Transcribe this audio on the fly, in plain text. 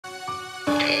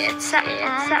It's on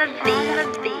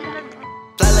the beat.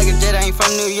 Fly like a jet, I ain't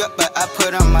from New York, but I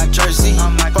put on my jersey.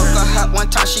 Broke her hot one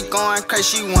time, she going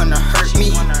crazy, she wanna hurt me.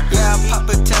 Yeah, I pop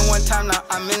a 10 one time, now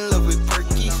I'm in love with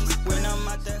Perky. When I'm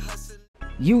out there hustling.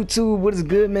 YouTube, what is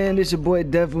good, man? This your boy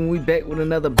Duffyington. We back with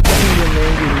another banger,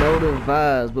 man. You know the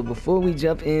vibes. But before we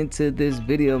jump into this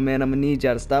video, man, I'm gonna need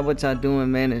y'all to stop what y'all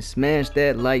doing, man, and smash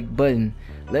that like button.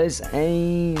 Let's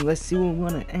aim. Let's see what we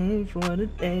wanna aim for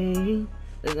today.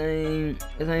 Let's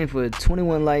aim for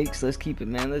 21 likes. Let's keep it,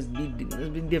 man. Let's be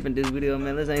different this video,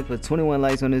 man. Let's aim for 21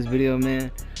 likes on this video,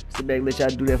 man. Sit back, let y'all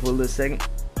do that for a little second.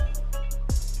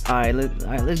 Alright,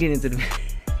 let's get into the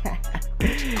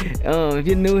if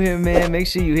you're new here, man, make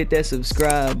sure you hit that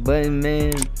subscribe button,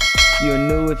 man.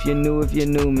 If you're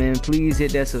new, man, please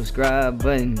hit that subscribe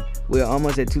button. We're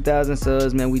almost at 2,000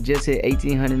 subs, man. We just hit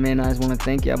 1,800, man. I just want to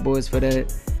thank y'all boys for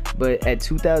that. But at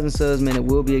 2,000 subs, man, it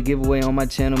will be a giveaway on my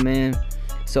channel, man.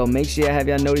 So make sure I have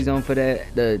y'all notice on for that.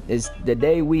 It's the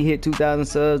day we hit 2,000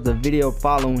 subs, the video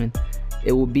following,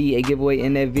 it will be a giveaway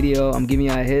in that video. I'm giving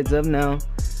y'all a heads up now.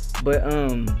 But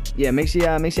yeah, make sure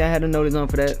y'all have the notice on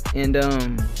for that. And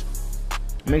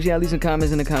make sure y'all leave some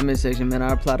comments in the comment section, man.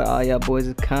 I reply to all y'all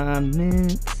boys'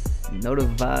 comments. You know the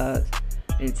vibes.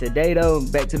 And today though,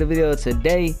 back to the video.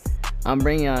 Today I'm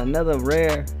bringing y'all another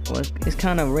rare. Well, it's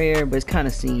kind of rare, but it's kind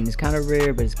of seen. It's kind of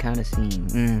rare, but it's kind of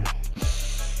seen.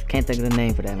 Can't think of the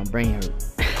name for that. My brain hurt.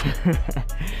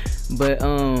 But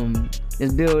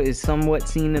this build is somewhat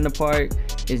seen in the park.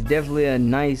 It's definitely a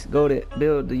nice go-to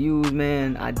build to use,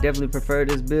 man. I definitely prefer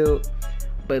this build.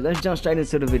 But let's jump straight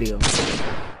into the video.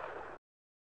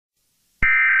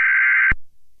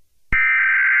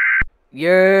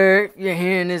 If you're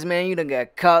hearing this, man, you done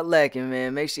got caught lacking,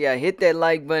 man. Make sure y'all hit that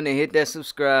like button and hit that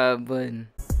subscribe button.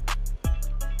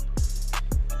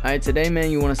 Alright, today,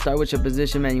 man, you want to start with your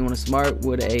position, man. You want to smart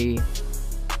with a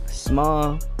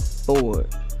small board.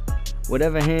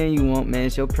 Whatever hand you want, man,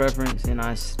 it's your preference. And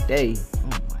I stay. Oh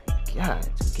my god,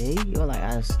 okay? You're like,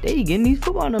 I stay getting these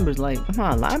football numbers. Like, am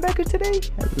I a linebacker today?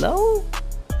 Hello?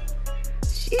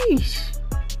 Sheesh.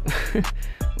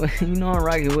 Well, you know I'm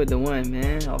rocking with the one,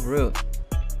 man. Off real.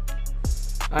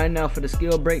 Alright, now for the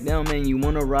skill breakdown, man, you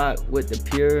want to rock with the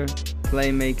pure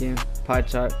playmaking pie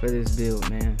chart for this build,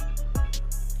 man.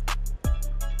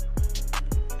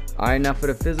 Alright, now for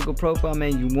the physical profile,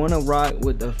 man, you want to rock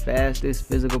with the fastest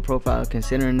physical profile,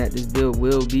 considering that this build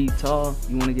will be tall.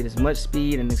 You want to get as much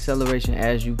speed and acceleration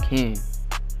as you can.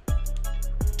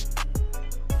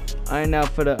 Alright, now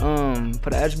for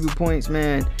the attribute points,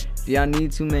 man, if y'all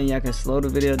need to, man, y'all can slow the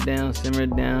video down, simmer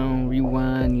it down,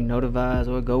 rewind, you know the vibes,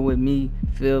 or go with me,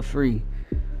 feel free.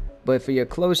 But for your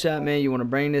close shot, man, you want to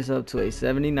bring this up to a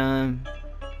 79.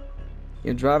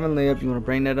 Your driving layup, you want to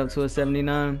bring that up to a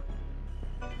 79.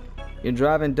 Your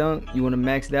driving dunk, you want to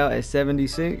max it out at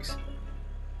 76.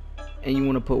 And you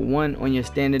want to put 1 on your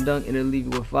standing dunk, and it'll leave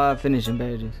you with 5 finishing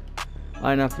badges.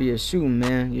 Alright, now for your shooting,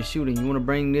 man, your shooting, you want to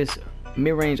bring this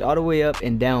mid-range all the way up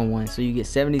and down 1, so you get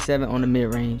 77 on the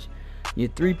mid-range. Your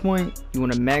 3-point, you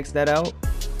want to max that out.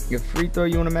 Your free throw,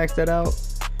 you want to max that out.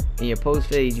 And your post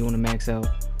fade, you want to max out.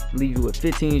 Leave you with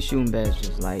 15 shooting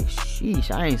badges. Like,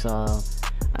 sheesh, I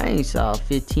ain't saw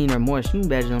 15 or more shooting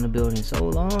badges on the building so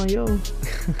long, yo.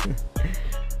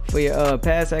 For your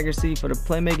pass accuracy, for the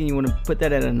playmaking, you want to put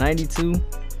that at a 92,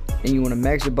 and you want to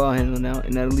max your ball handling out,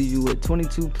 and that'll leave you with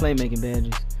 22 playmaking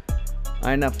badges.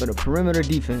 Alright, now for the perimeter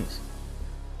defense,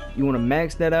 you want to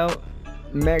max that out,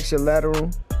 max your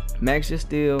lateral, max your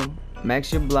steal,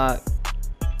 max your block,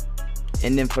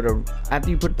 and then for the after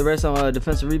you put the rest on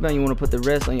defensive rebound, you want to put the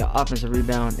rest on your offensive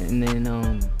rebound, and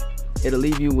then it'll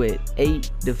leave you with 8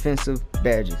 defensive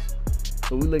badges.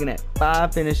 So we're looking at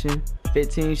 5 finishing,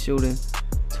 15 shooting,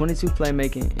 22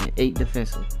 playmaking, and 8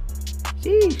 defensive.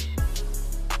 Sheesh.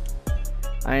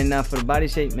 Alright, now for the body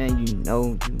shape, man, you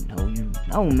know,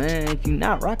 man. If you're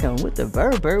not rocking with the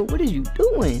bird, what are you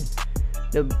doing?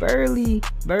 The burly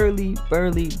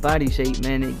body shape,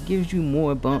 man, it gives you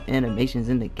more bump animations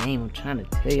in the game. I'm trying to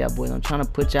tell y'all, boys. I'm trying to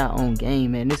put y'all on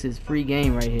game, man. This is free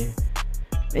game right here.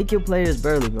 Make your players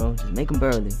burly, bro. Just make them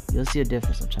burly. You'll see a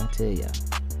difference. I'm trying to tell y'all.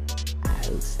 I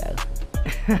hope so.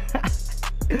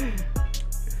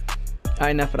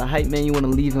 Alright, now for the height, man, you want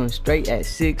to leave him straight at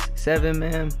 6'7",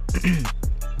 man.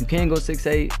 You can go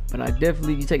 6'8", but I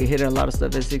definitely, you take a hit at a lot of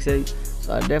stuff at 6'8",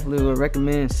 so I definitely would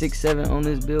recommend 6'7" on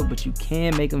this build, but you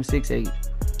can make him 6'8".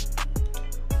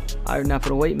 Alright, now for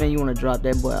the weight, man, you want to drop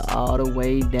that boy all the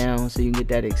way down so you can get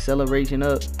that acceleration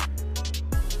up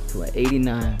to an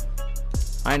 89.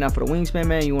 Alright, now for the wingspan,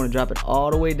 man, you want to drop it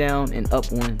all the way down and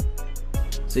up 1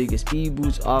 so you can speed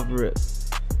boost off rip.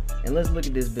 And let's look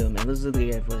at this build, man. Let's look at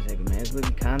it for a second, man. It's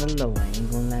looking kind of low. I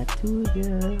ain't gonna lie to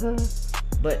ya.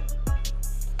 But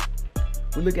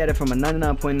we look at it from a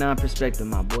 99.9 perspective,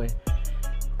 my boy.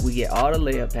 We get all the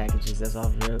layup packages. That's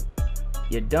off rip.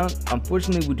 Your dunk,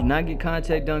 unfortunately, we do not get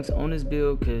contact dunks on this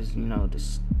build because, you know,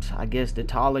 I guess the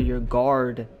taller your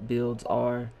guard builds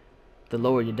are, the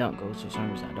lower your dunk goes. For some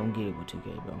reason, I don't get it with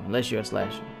 2K, bro. Unless you're a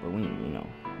slasher. But we, you know,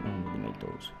 we don't really make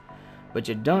those. But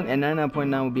your dunk at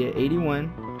 99.9 will be at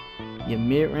 81. Your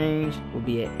mid-range will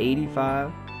be at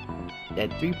 85. That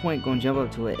 3-point gonna jump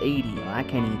up to an 80. I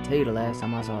can't even tell you the last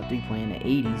time I saw a 3-point in the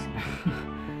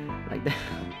 80s. Like that.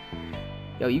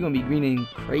 Yo, you gonna be greening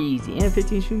crazy. And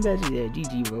 15 shooting badges? Yeah,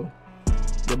 GG, bro.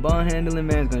 Your ball handling,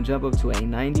 man, is gonna jump up to a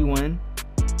 91.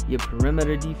 Your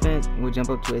perimeter defense will jump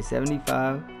up to a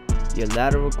 75. Your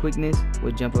lateral quickness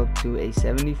will jump up to a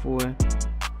 74.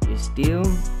 Your steal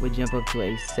would jump up to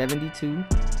a 72.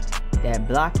 That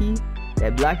blocky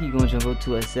gonna jump up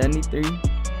to a 73.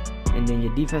 And then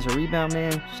your defensive rebound,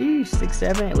 man, sheesh,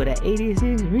 6'7" with an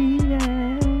 86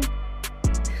 rebound.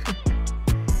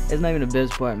 That's not even the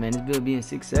best part, man. This build being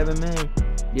 6'7", man.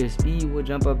 Your speed will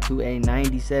jump up to a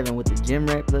 97 with the gym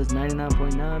rat plus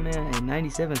 99.9, man. A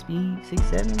 97 speed,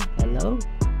 6'7". Hello,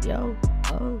 yo,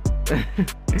 oh.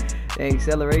 The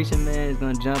acceleration, man, is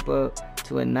gonna jump up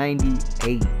to a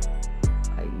 98.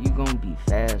 Like, you gonna be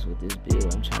fast with this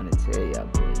build. I'm trying to tell y'all,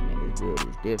 boys, man, this build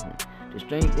is different. The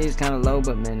strength is kind of low,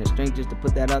 but man, the strength, just to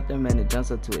put that out there, man, it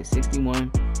jumps up to a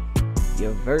 61.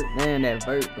 Your vert, man, that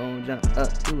vert gonna jump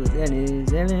up to a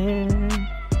 77.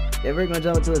 That vert gonna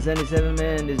jump up to a 77,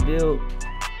 man. This build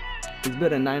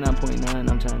at 99.9.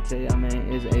 I'm trying to tell y'all,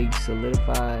 man, is a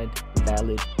solidified,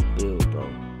 valid build, bro.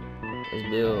 This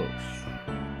build,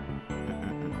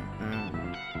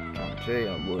 I'm trying to tell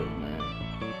y'all, boys, man,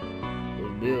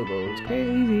 this build goes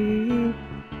crazy.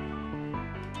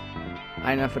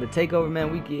 Alright, now for the takeover,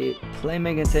 man, we get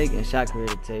playmaking take and shot career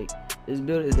take. This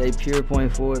build is a pure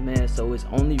point forward, man, so it's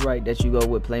only right that you go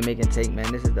with playmaking take,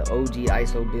 man. This is the OG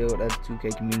ISO build of the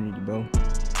 2K community, bro.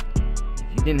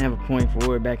 If you didn't have a point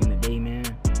forward back in the day, man,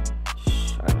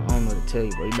 I don't know what to tell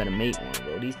you, bro. You better make one,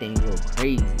 bro. These things go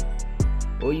crazy.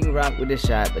 Or you can rock with the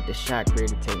shot, but the shot career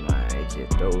to take, man, it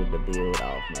just throws the build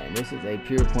off, man. This is a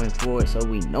pure point forward, so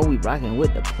we know we rocking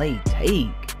with the play take.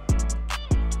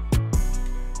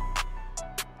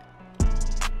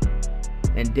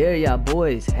 And there y'all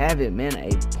boys have it, man, a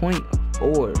point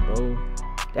forward, bro.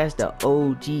 That's the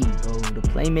OG, bro. The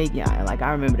playmaking, like,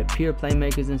 I remember the pure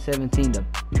playmakers in 17, the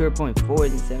pure point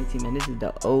forwards in 17, man. This is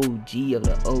the OG of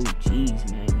the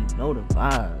OGs, man. You know the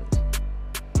vibes.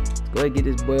 Let's go ahead and get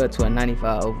this boy up to a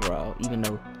 95 overall, even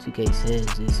though 2K says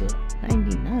it's a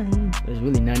 99, but it's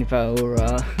really 95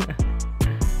 overall.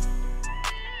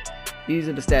 These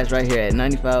are the stats right here at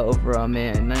 95 overall,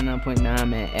 man. 99.9,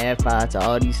 man. Add 5 to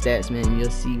all these stats, man. You'll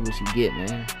see what you get,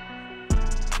 man.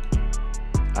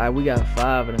 Alright, we got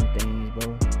 5 of them things,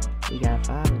 bro. We got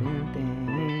 5 of them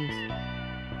things.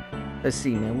 Let's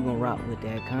see, man. We're gonna rock with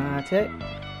that contact.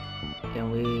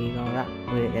 And we gonna rock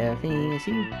with that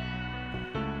fancy.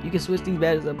 You can switch these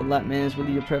badges up a lot, man. It's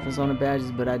really your preference on the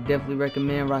badges, but I definitely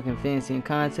recommend rocking fancy and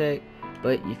contact.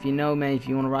 But if you know, man, if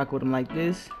you want to rock with them like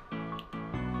this,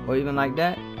 or even like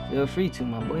that, feel free to,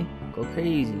 my boy. Go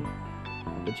crazy.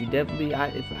 But you definitely,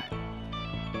 I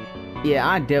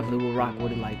definitely will rock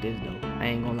with it like this, though. I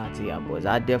ain't gonna lie to y'all, boys.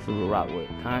 I definitely will rock with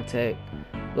contact,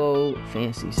 gold,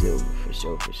 fancy, silver, for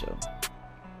sure, for sure.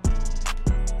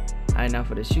 Alright, now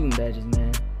for the shooting badges,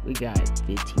 man, we got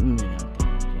 15 of them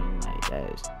things, man. Like,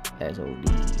 that's OD.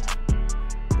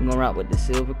 We're gonna rock with the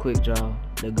silver quick draw,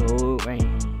 the gold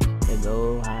range, the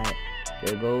gold hot,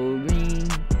 the gold green,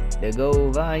 the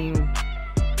gold volume,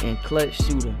 and clutch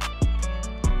shooter.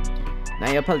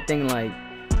 Now you're probably thinking, like,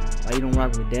 why you don't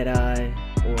rock with Deadeye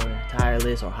or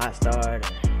Tireless or Hot Start or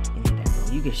any of that,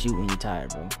 bro? You can shoot when you're tired,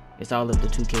 bro. It's all up to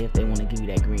 2K if they want to give you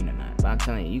that green or not. But I'm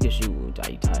telling you, you can shoot when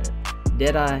you're tired.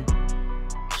 Deadeye,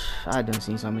 I done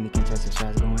seen so many contested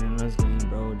shots going in this game,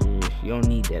 bro. Dude, you don't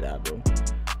need Deadeye, bro.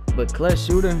 But clutch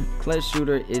shooter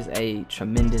is a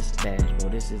tremendous badge, bro.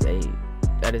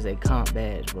 That is a comp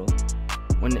badge, bro.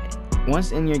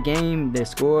 Once in your game the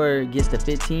score gets to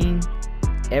 15,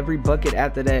 every bucket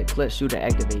after that clutch shooter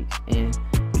activates, and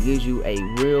it gives you a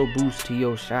real boost to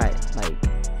your shot. Like,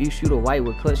 if you shoot a white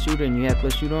with clutch shooter and you have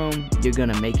clutch shooter on, you're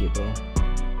gonna make it, bro.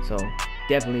 So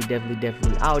definitely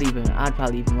I'd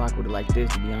probably even rock with it like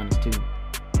this, to be honest, too.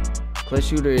 Clutch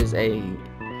shooter is a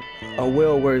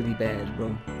well worthy badge,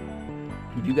 bro.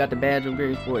 If you got the badge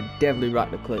upgrades for it, definitely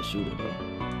rock the clutch shooter, bro.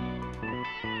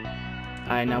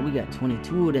 Alright, now we got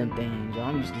 22 of them things, y'all.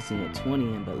 I'm used to seeing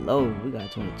 20 and below. We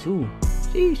got 22.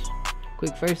 Sheesh.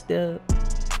 quick first step,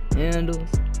 handles,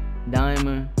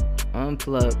 dimer,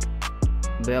 unplug,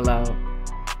 bail out,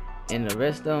 and the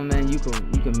rest of them, man, you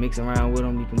can mix around with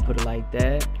them. You can put it like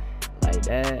that, like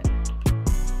that,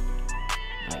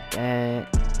 like that,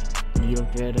 needle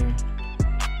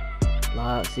threader,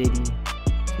 lob city.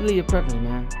 It's really your preference,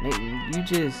 man.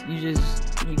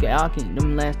 You can allocate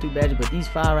them last 2 badges, but these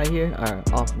 5 right here are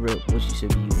off rip, what you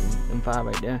should be using. Them 5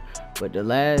 right there. But the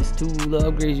last 2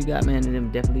 little upgrades you got, man, and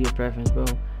them definitely your preference, bro,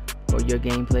 or your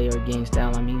gameplay or game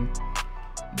style, I mean.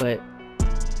 But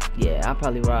yeah, I'll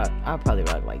probably rock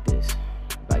like this,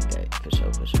 like that, for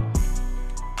sure.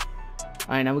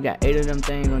 Alright, now we got 8 of them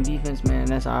things on defense, man.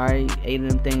 That's alright. 8 of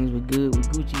them things, we good, we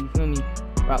Gucci, you feel me?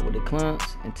 Rock with the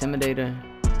clumps, intimidator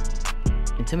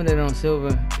on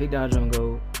silver, pick dodger on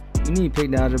gold. You need pick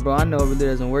dodger, bro. I know it really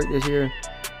doesn't work this year,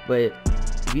 but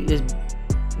if you just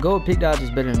gold pick dodger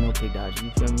is better than no pick dodger,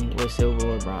 you feel me? Or silver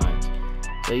or bronze.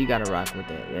 So you gotta rock with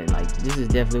that. And like, this is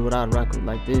definitely what I'd rock with,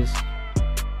 like this.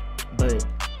 But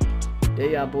there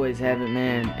y'all boys have it,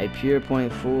 man. A pure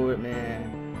point forward,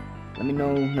 man. Let me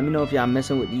know if y'all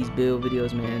messing with these build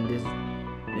videos, man. This,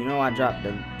 you know, I dropped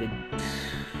the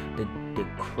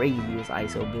craziest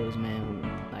ISO builds, man.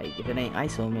 Like, if it ain't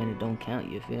ISO, man, it don't count,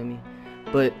 you feel me?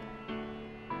 But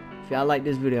if y'all like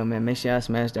this video, man, make sure y'all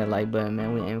smash that like button,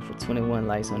 man. We aiming for 21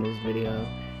 likes on this video.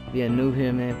 If you're new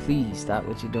here, man, please stop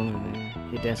what you're doing, man.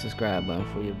 Hit that subscribe button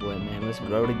for your boy, man. Let's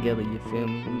grow together, you feel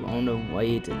me? We on the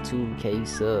way to 2K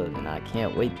subs, and I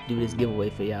can't wait to do this giveaway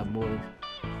for y'all boys.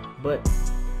 But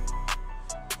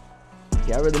if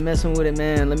y'all really messing with it,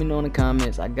 man, let me know in the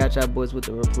comments. I got y'all boys with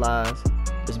the replies.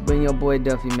 Let's bring your boy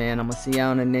Duffy, man. I'm gonna see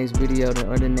y'all in the next video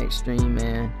or the next stream,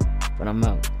 man. But I'm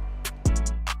out.